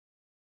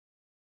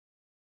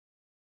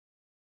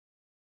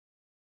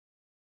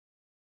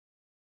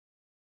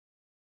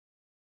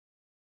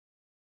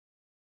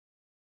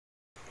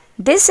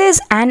This is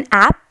an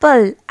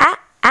apple.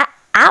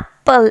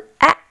 Apple.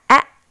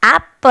 Apple.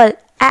 Apple.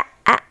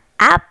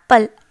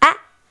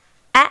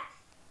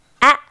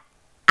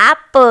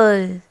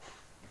 Apple.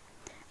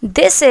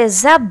 This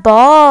is a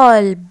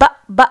ball. Ball.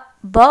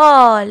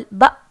 Ball.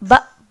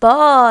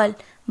 Ball.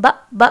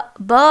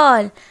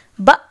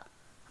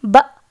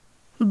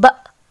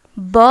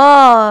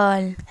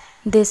 Ball.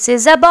 This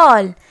is a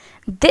ball.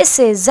 This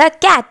is a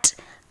cat.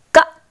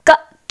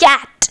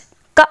 Cat.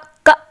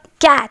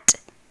 Cat.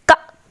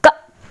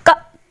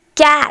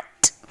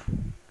 Cat.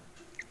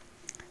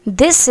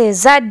 This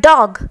is a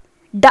dog.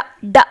 Dog.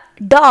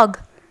 Dog.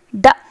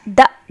 Dog.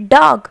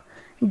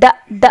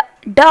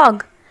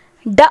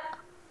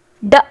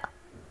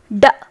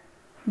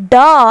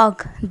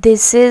 Dog.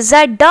 This is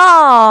a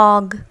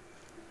dog.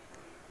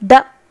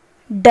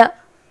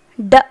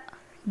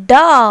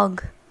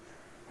 Dog.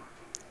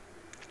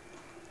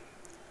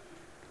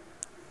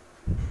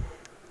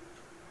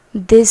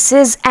 This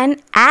is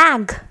an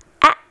egg.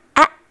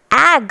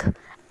 Egg.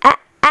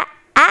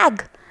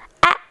 Egg.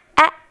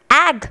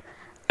 Egg.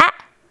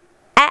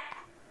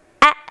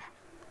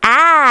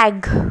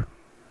 Egg.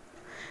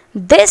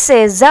 This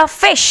is a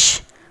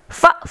fish.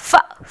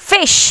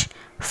 Fish.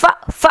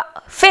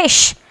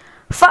 Fish.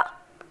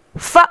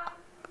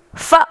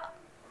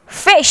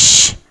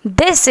 Fish.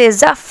 This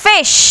is a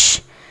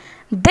fish.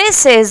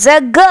 This is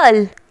a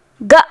girl.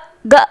 Girl.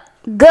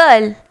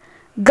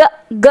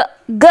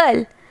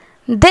 Girl.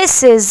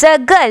 This is a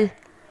girl.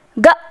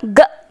 Girl.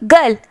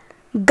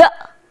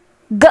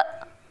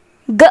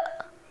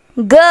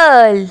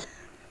 Girl.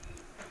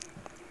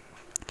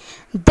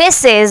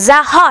 This is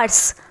a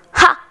horse.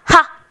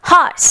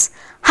 Horse.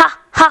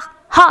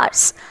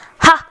 Horse.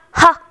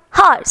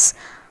 Horse.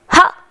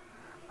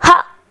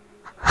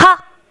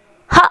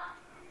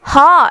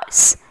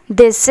 Horse.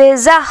 This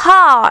is a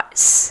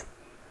horse.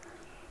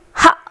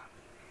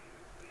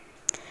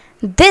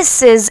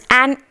 This is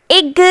an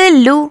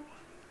igloo.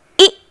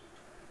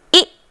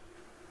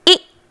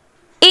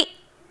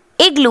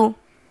 Igloo.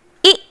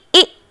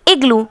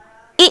 Igloo.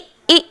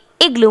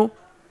 Igloo.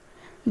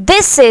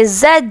 This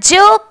is a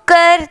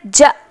joker.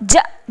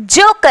 Joker.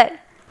 Joker.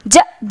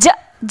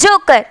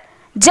 Joker.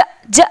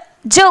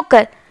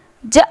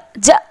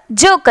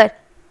 Joker.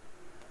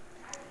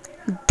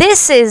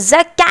 This is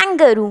a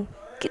kangaroo.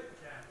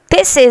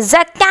 This is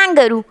a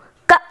kangaroo.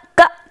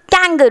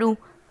 Kangaroo.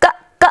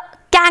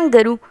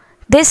 Kangaroo.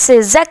 This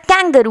is a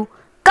kangaroo.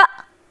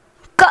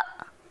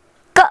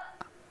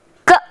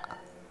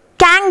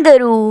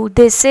 Kangaroo.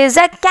 This is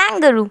a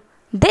kangaroo.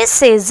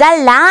 This is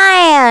a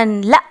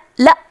lion.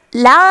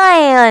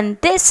 Lion.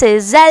 This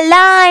is a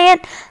lion.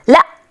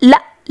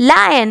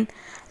 Lion.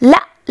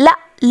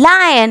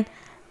 Lion.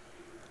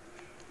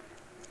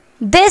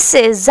 This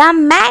is a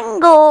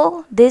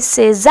mango. This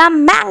is a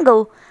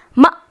mango.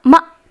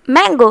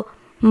 Mango.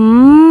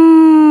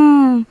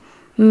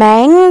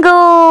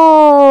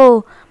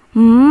 Mango.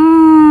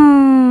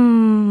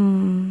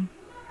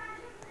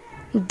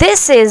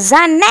 This is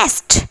a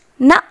nest.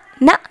 Nest.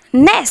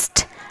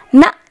 Nest.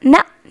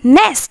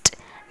 Nest.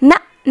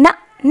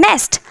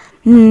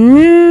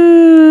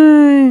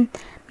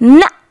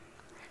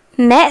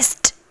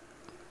 Nest.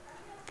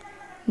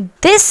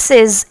 This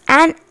is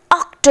an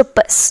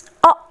octopus.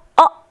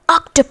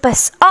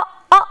 Octopus.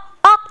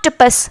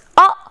 Octopus.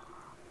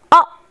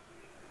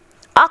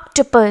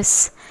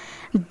 Octopus.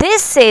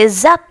 This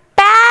is a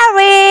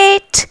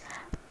parrot.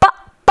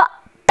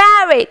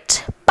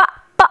 Parrot.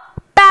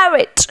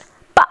 Parrot.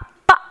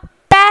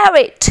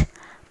 Parrot.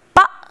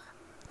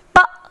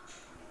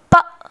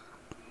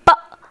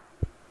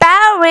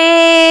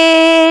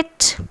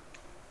 Parrot.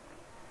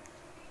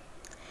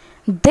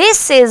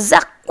 This is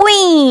a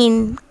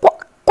queen.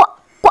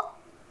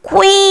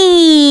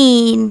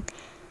 Queen.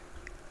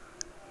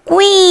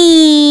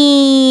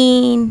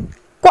 Queen.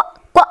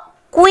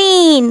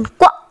 Queen.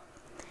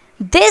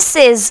 This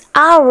is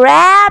a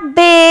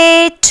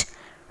rabbit.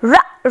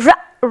 Rabbit.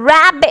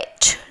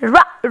 Rabbit.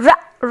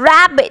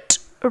 Rabbit.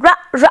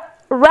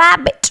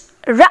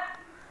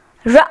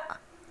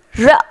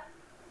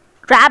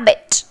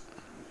 Rabbit.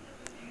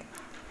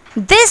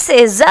 This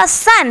is a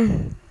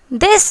sun.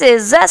 This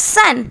is a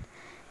sun.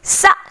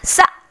 Sun.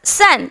 Sun.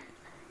 Sun.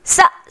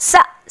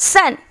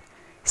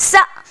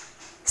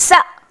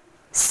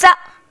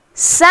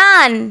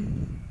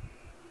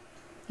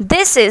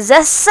 This is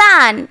a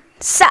sun.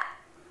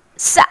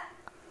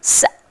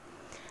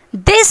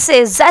 This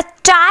is a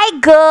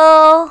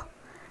tiger.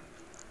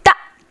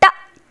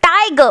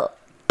 Tiger.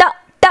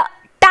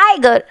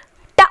 Tiger.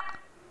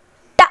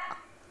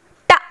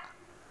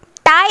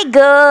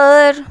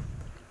 Tiger.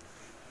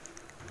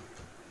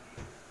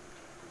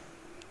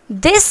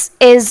 This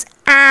is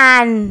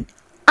an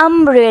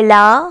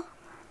umbrella.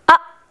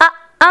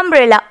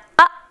 Umbrella.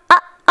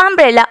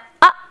 Umbrella.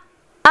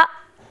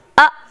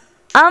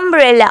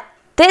 Umbrella.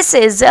 This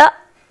is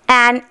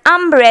an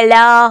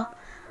umbrella.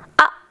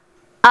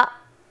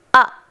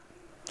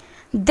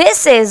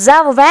 This is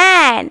a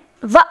van.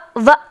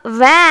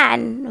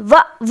 Van.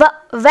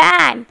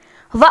 Van.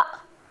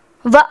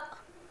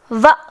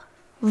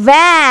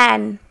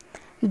 Van.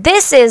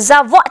 This is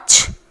a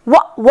watch.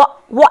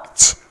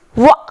 Watch.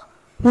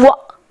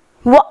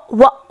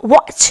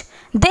 Watch.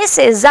 This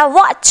is a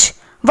watch.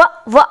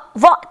 Watch.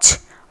 Watch.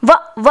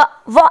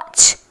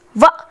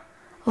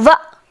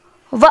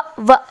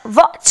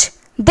 Watch.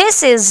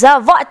 This is a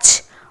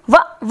watch.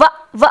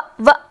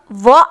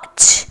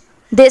 Watch.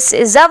 This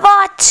is a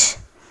watch.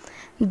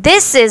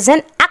 This is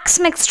an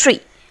Xmas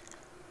tree.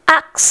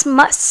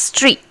 Xmas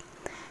tree.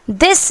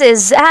 This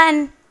is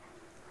an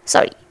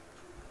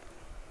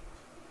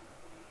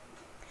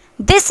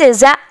This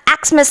is a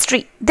Xmas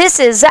tree. This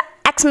is a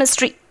Xmas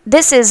tree.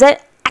 This is a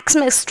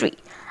Xmas tree.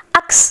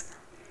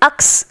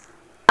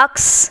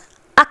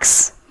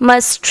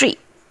 Xmas tree.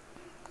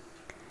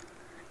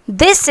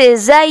 This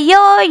is a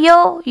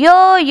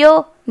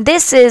yo-yo.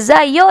 This is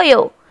a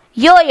yo-yo.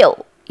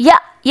 Yo-yo. Yeah.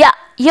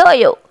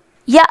 Yo-yo.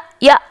 Yeah.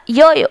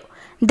 Yo-yo.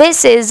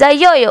 This is a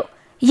yo-yo.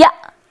 Yeah.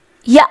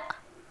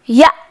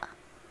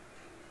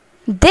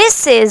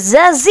 This is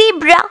a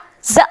zebra.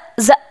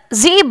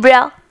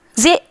 Zebra.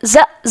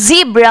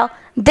 Zebra.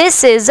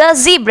 This is a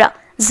zebra.